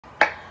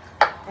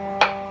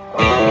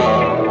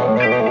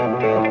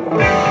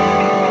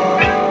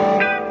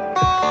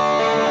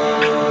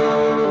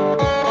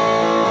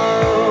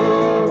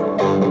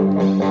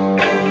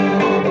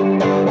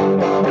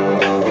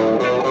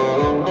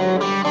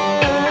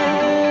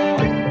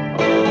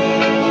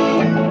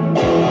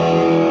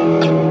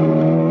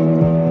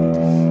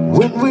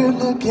When we're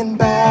looking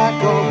back,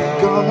 are we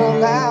gonna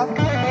laugh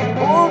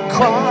or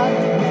cry?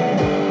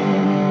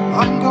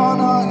 I'm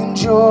gonna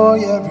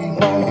enjoy every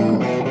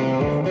moment.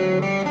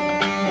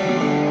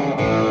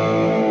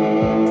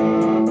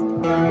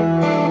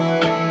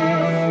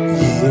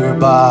 Year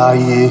by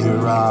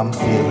year, I'm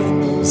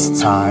feeling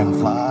this time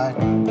fly.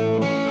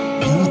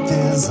 Youth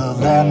is a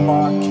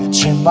landmark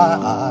catching my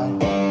eye,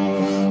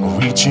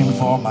 reaching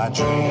for my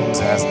dreams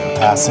as they're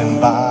passing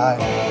by.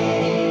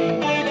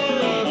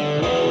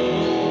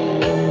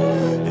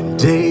 And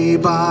day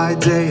by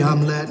day,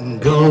 I'm letting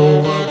go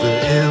of the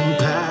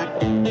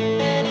impact.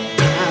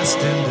 Past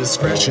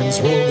indiscretions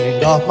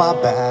rolling off my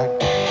back.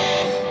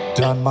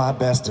 Done my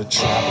best to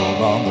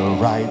travel on the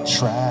right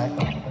track.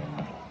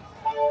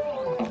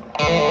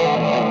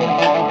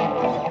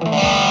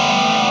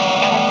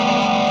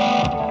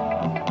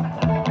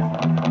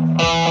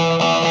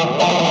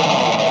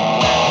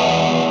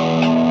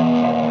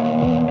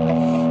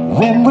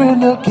 When we're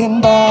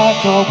looking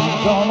back, are we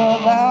gonna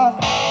laugh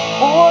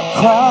or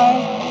cry?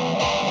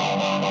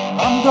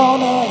 I'm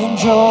gonna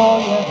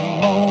enjoy every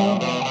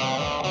moment,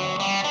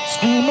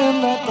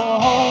 screaming, let the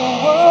whole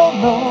world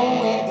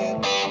know it.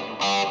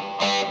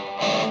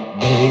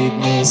 Made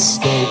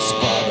mistakes,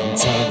 but I'm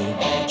turning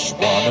each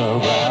one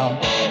around,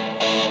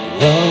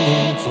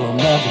 learning from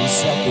every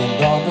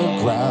second on the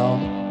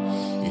ground.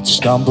 Each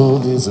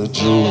stumble is a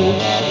jewel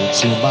added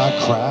to my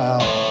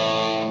crown.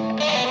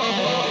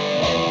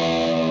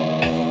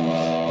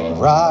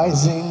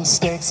 Rising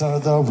stakes are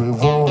the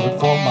reward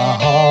for my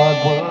hard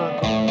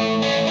work.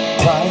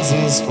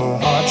 Prizes for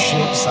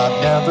hardships I've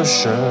never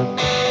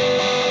shirked.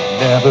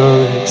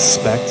 Never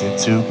expected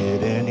to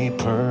get any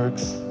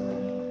perks.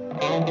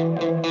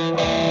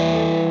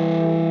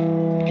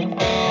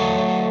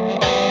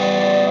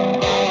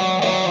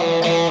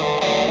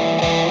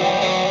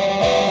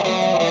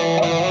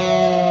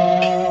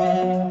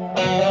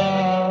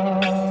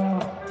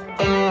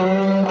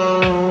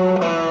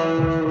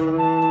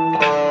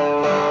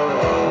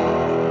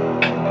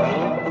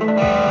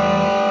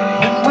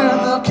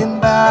 Looking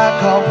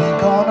back, are we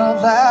gonna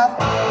laugh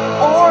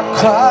or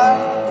cry?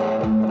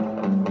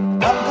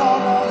 I'm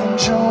gonna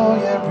enjoy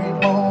every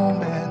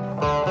moment,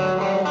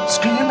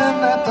 screaming,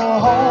 let the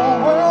whole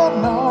world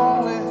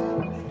know it.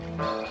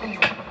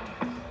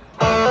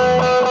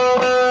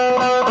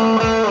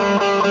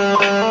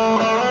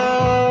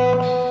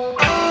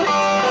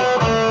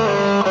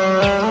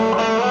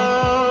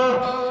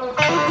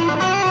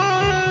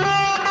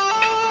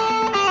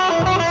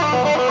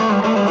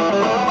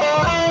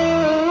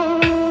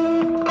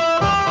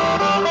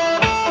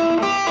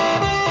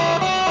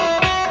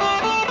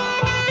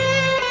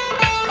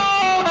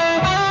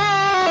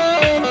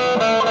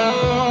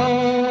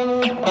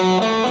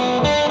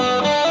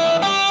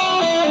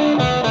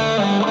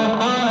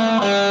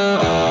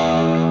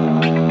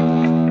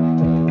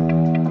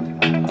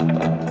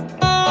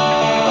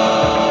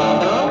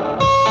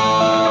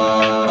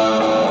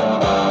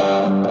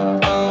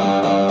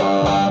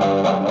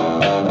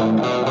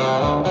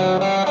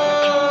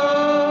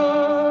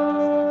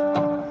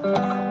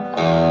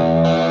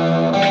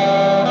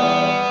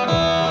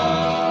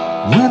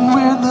 When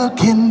we're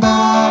looking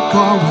back,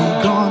 are we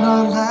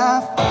gonna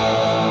laugh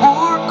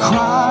or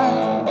cry?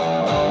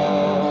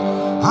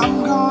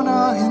 I'm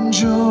gonna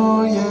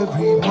enjoy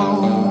every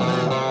moment,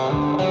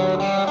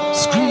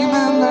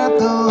 screaming, let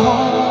the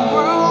whole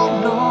world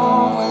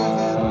know it.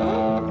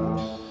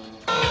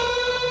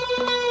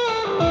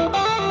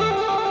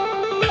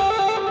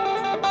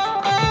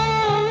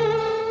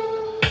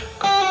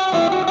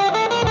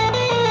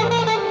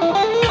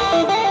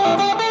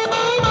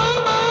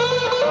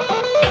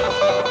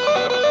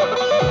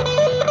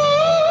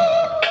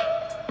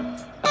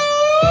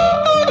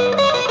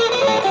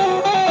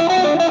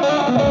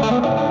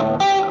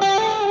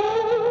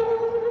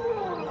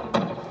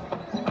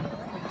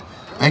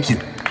 Thank you.